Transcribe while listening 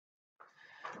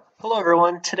Hello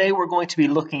everyone, today we're going to be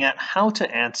looking at how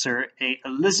to answer a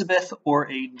Elizabeth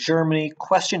or a Germany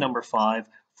question number 5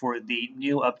 for the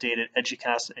new updated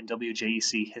EDUCAS and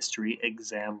WJEC History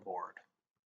Exam Board.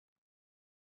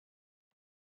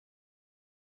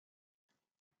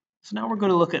 So now we're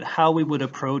going to look at how we would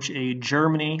approach a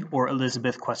Germany or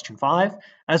Elizabeth question 5.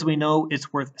 As we know,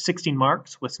 it's worth 16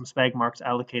 marks with some spag marks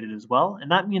allocated as well, and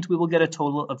that means we will get a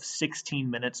total of 16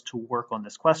 minutes to work on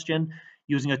this question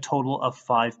using a total of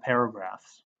 5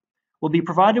 paragraphs. We'll be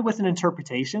provided with an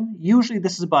interpretation. Usually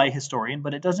this is by a historian,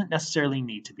 but it doesn't necessarily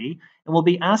need to be. And we'll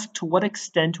be asked to what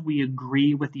extent we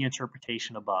agree with the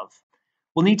interpretation above.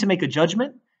 We'll need to make a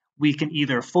judgment. We can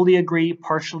either fully agree,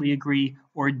 partially agree,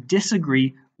 or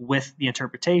disagree with the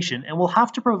interpretation. And we'll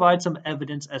have to provide some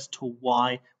evidence as to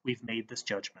why we've made this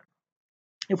judgment.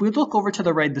 If we look over to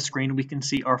the right of the screen, we can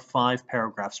see our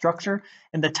 5-paragraph structure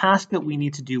and the task that we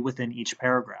need to do within each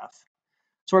paragraph.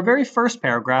 So our very first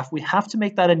paragraph, we have to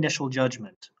make that initial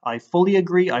judgment. I fully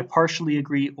agree, I partially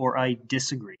agree, or I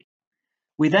disagree.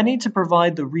 We then need to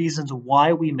provide the reasons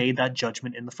why we made that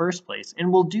judgment in the first place,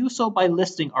 and we'll do so by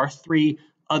listing our 3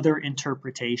 other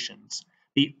interpretations,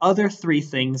 the other 3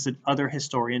 things that other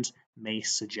historians may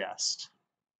suggest.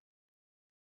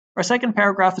 Our second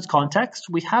paragraph is context.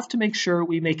 We have to make sure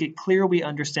we make it clear we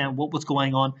understand what was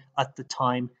going on at the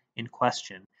time in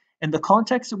question. And the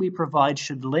context that we provide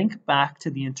should link back to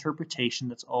the interpretation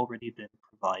that's already been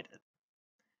provided.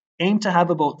 Aim to have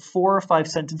about 4 or 5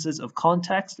 sentences of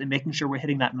context and making sure we're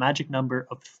hitting that magic number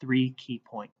of 3 key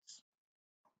points.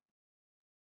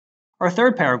 Our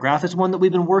third paragraph is one that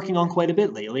we've been working on quite a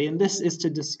bit lately, and this is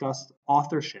to discuss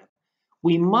authorship.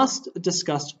 We must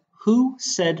discuss who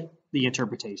said the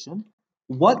interpretation,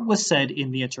 what was said in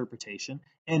the interpretation,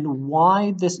 and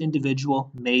why this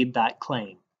individual made that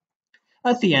claim.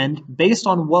 At the end, based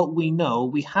on what we know,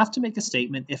 we have to make a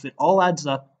statement if it all adds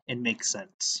up and makes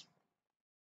sense.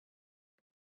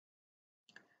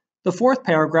 The fourth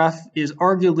paragraph is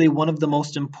arguably one of the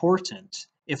most important.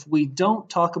 If we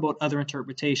don't talk about other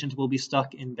interpretations, we'll be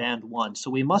stuck in band 1. So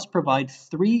we must provide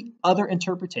 3 other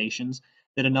interpretations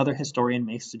that another historian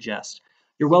may suggest.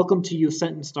 You're welcome to use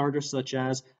sentence starters such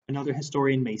as another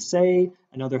historian may say,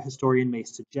 another historian may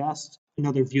suggest,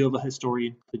 another view of a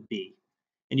historian could be.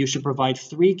 And you should provide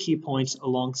 3 key points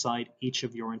alongside each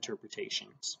of your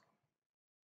interpretations.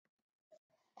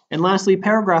 And lastly,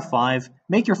 paragraph 5,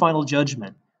 make your final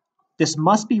judgment. This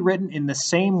must be written in the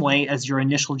same way as your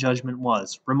initial judgment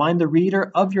was. Remind the reader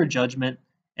of your judgment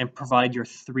and provide your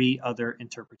 3 other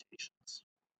interpretations.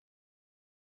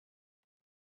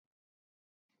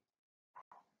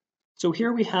 So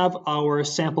here we have our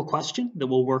sample question that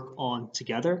we'll work on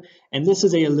together, and this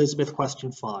is a Elizabeth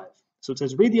question 5. So it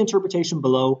says, read the interpretation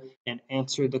below and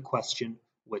answer the question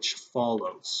which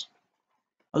follows.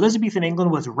 Elizabethan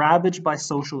England was ravaged by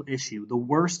social issue, the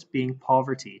worst being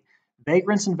poverty.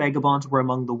 Vagrants and vagabonds were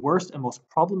among the worst and most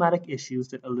problematic issues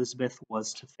that Elizabeth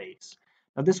was to face.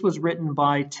 Now, this was written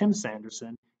by Tim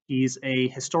Sanderson. He's a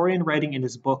historian writing in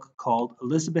his book called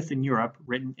Elizabeth in Europe,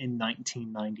 written in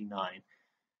 1999.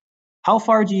 How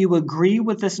far do you agree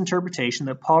with this interpretation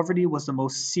that poverty was the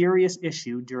most serious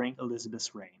issue during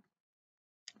Elizabeth's reign?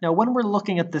 Now, when we're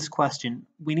looking at this question,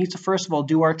 we need to first of all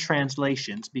do our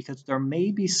translations because there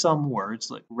may be some words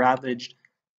like ravaged,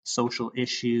 social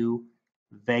issue,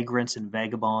 vagrants and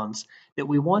vagabonds that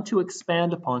we want to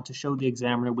expand upon to show the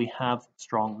examiner we have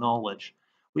strong knowledge.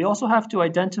 We also have to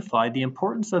identify the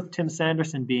importance of Tim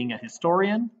Sanderson being a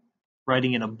historian,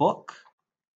 writing in a book,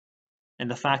 and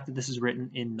the fact that this is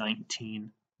written in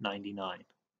 1999.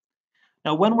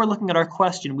 Now, when we're looking at our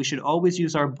question, we should always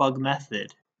use our bug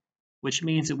method, which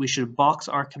means that we should box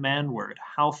our command word.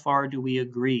 How far do we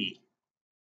agree?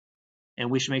 And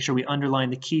we should make sure we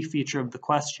underline the key feature of the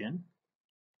question,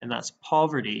 and that's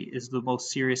poverty is the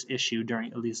most serious issue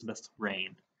during Elizabeth's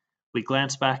reign. We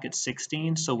glance back at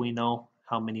 16 so we know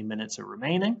how many minutes are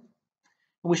remaining. And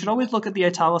we should always look at the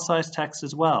italicized text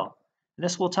as well. And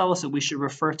this will tell us that we should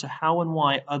refer to how and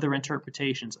why other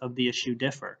interpretations of the issue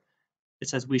differ. It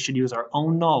says we should use our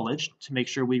own knowledge to make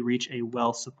sure we reach a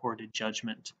well-supported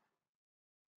judgment.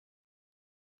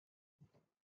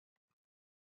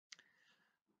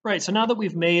 Right, so now that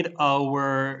we've made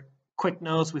our quick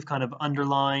notes, we've kind of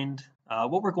underlined,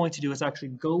 what we're going to do is actually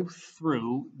go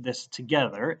through this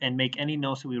together and make any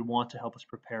notes that we would want to help us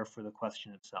prepare for the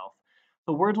question itself.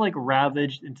 So words like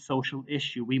ravaged and social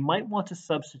issue, we might want to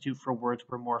substitute for words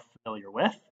we're more familiar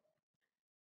with.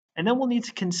 And then we'll need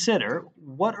to consider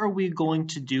what are we going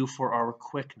to do for our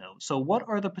quick note. So what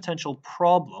are the potential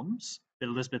problems that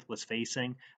Elizabeth was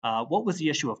facing. What was the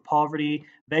issue of poverty,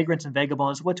 vagrants and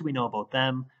vagabonds? What do we know about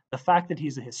them? The fact that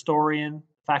he's a historian,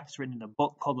 the fact it's written in a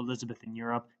book called Elizabeth in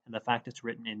Europe, and the fact it's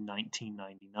written in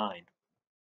 1999.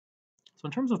 So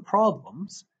in terms of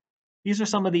problems, these are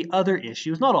some of the other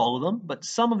issues, not all of them, but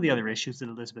some of the other issues that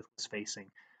Elizabeth was facing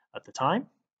at the time.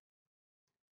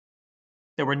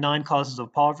 There were 9 causes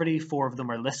of poverty, 4 of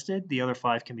them are listed, the other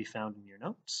 5 can be found in your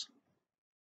notes.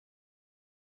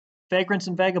 Vagrants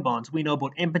and vagabonds, we know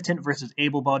about impotent versus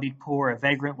able-bodied poor. A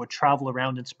vagrant would travel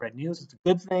around and spread news. It's a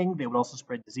good thing. They would also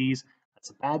spread disease. That's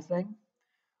a bad thing.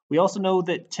 We also know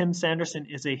that Tim Sanderson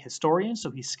is a historian, so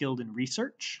he's skilled in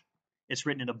research. It's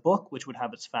written in a book, which would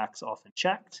have its facts often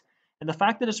checked. And the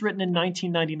fact that it's written in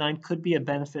 1999 could be a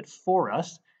benefit for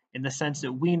us in the sense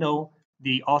that we know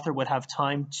the author would have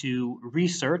time to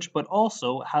research, but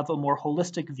also have a more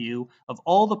holistic view of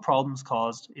all the problems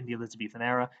caused in the Elizabethan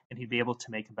era, and he'd be able to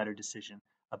make a better decision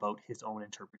about his own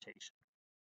interpretation.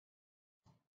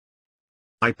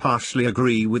 I partially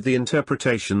agree with the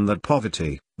interpretation that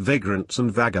poverty, vagrants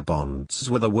and vagabonds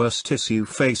were the worst issue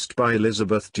faced by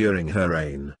Elizabeth during her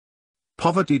reign.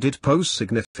 Poverty did pose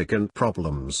significant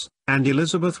problems, and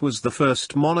Elizabeth was the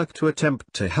first monarch to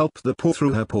attempt to help the poor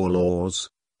through her poor laws.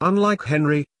 Unlike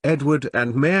Henry, Edward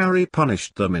and Mary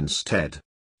punished them instead.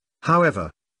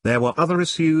 However, there were other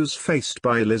issues faced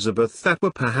by Elizabeth that were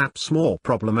perhaps more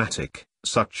problematic,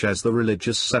 such as the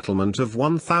religious settlement of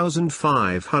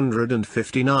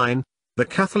 1559, the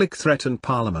Catholic threat and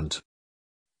Parliament.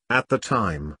 At the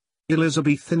time,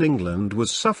 Elizabethan England was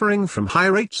suffering from high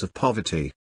rates of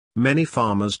poverty. Many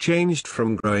farmers changed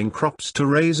from growing crops to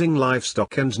raising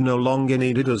livestock and no longer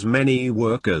needed as many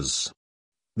workers.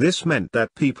 This meant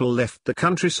that people left the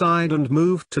countryside and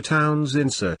moved to towns in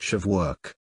search of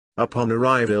work. Upon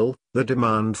arrival, the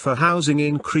demand for housing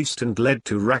increased and led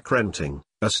to rack renting,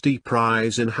 a steep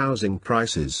rise in housing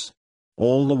prices.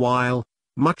 All the while,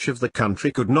 much of the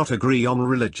country could not agree on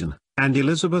religion, and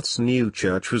Elizabeth's new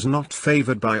church was not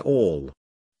favored by all.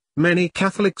 Many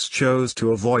Catholics chose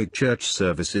to avoid church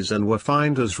services and were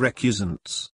fined as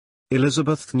recusants.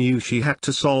 Elizabeth knew she had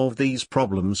to solve these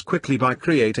problems quickly by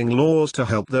creating laws to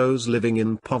help those living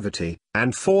in poverty,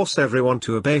 and force everyone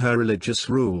to obey her religious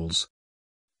rules.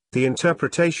 The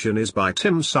interpretation is by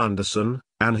Tim Sanderson,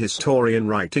 an historian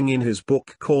writing in his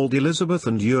book called Elizabeth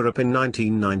and Europe in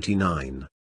 1999.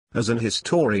 As an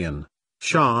historian,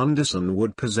 Sanderson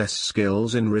would possess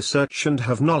skills in research and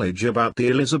have knowledge about the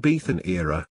Elizabethan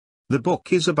era. The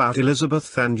book is about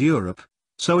Elizabeth and Europe,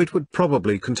 so it would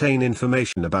probably contain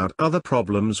information about other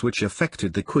problems which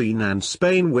affected the Queen and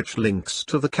Spain, which links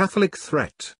to the Catholic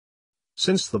threat.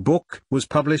 Since the book was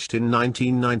published in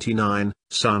 1999,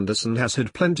 Sanderson has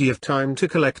had plenty of time to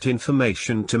collect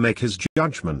information to make his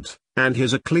judgment, and he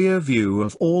has a clear view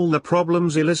of all the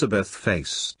problems Elizabeth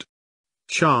faced.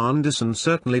 Sanderson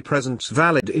certainly presents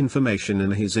valid information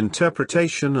in his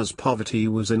interpretation, as poverty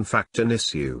was in fact an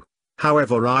issue.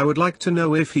 However, I would like to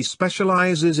know if he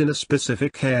specializes in a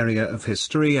specific area of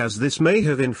history, as this may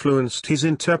have influenced his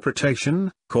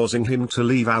interpretation, causing him to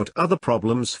leave out other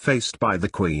problems faced by the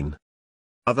Queen.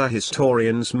 Other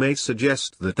historians may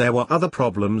suggest that there were other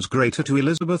problems greater to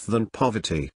Elizabeth than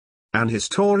poverty. An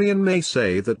historian may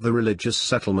say that the religious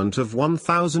settlement of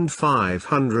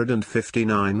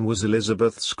 1559 was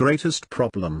Elizabeth's greatest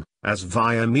problem, as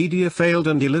via media failed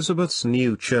and Elizabeth's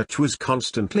new church was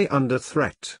constantly under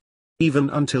threat. Even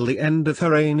until the end of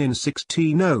her reign in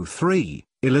 1603,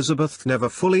 Elizabeth never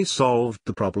fully solved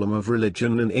the problem of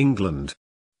religion in England.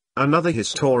 Another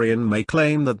historian may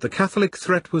claim that the Catholic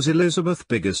threat was Elizabeth's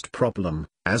biggest problem,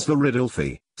 as the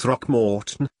Ridolfi,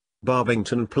 Throckmorton,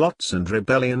 Barbington plots and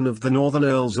rebellion of the Northern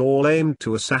Earls all aimed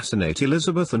to assassinate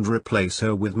Elizabeth and replace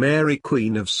her with Mary,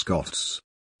 Queen of Scots.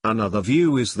 Another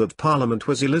view is that Parliament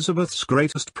was Elizabeth's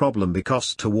greatest problem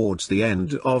because towards the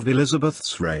end of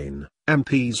Elizabeth's reign,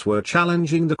 MPs were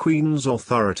challenging the Queen's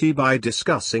authority by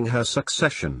discussing her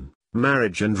succession,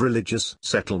 marriage and religious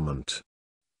settlement.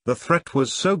 The threat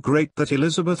was so great that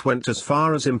Elizabeth went as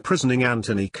far as imprisoning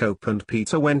Anthony Cope and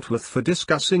Peter Wentworth for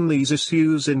discussing these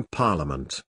issues in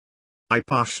Parliament. I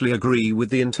partially agree with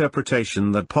the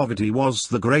interpretation that poverty was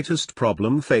the greatest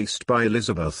problem faced by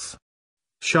Elizabeth.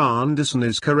 Sanderson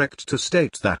is correct to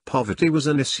state that poverty was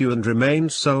an issue and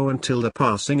remained so until the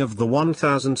passing of the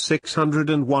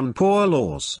 1601 Poor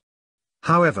Laws.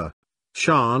 However,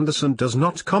 Sanderson does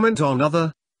not comment on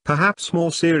other, perhaps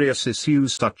more serious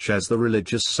issues such as the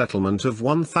religious settlement of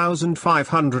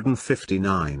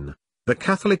 1559, the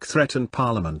Catholic threat and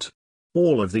Parliament.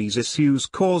 All of these issues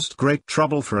caused great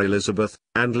trouble for Elizabeth,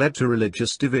 and led to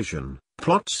religious division,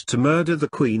 plots to murder the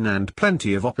Queen and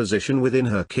plenty of opposition within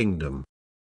her kingdom.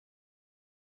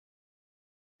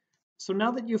 So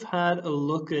now that you've had a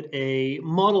look at a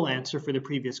model answer for the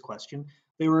previous question,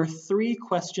 there are 3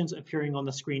 questions appearing on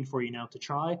the screen for you now to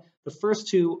try. The first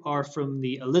 2 are from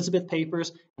the Elizabeth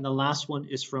papers, and the last one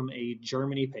is from a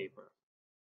Germany paper.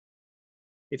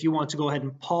 If you want to go ahead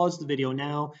and pause the video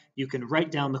now, you can write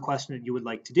down the question that you would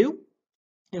like to do,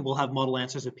 and we'll have model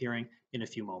answers appearing in a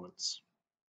few moments.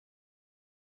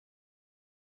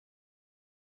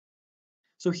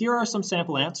 So here are some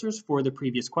sample answers for the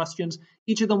previous questions.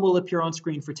 Each of them will appear on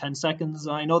screen for 10 seconds.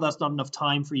 I know that's not enough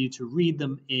time for you to read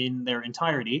them in their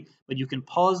entirety, but you can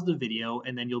pause the video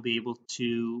and then you'll be able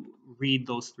to read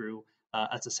those through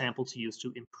as a sample to use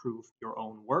to improve your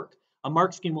own work. A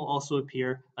mark scheme will also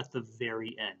appear at the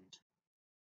very end.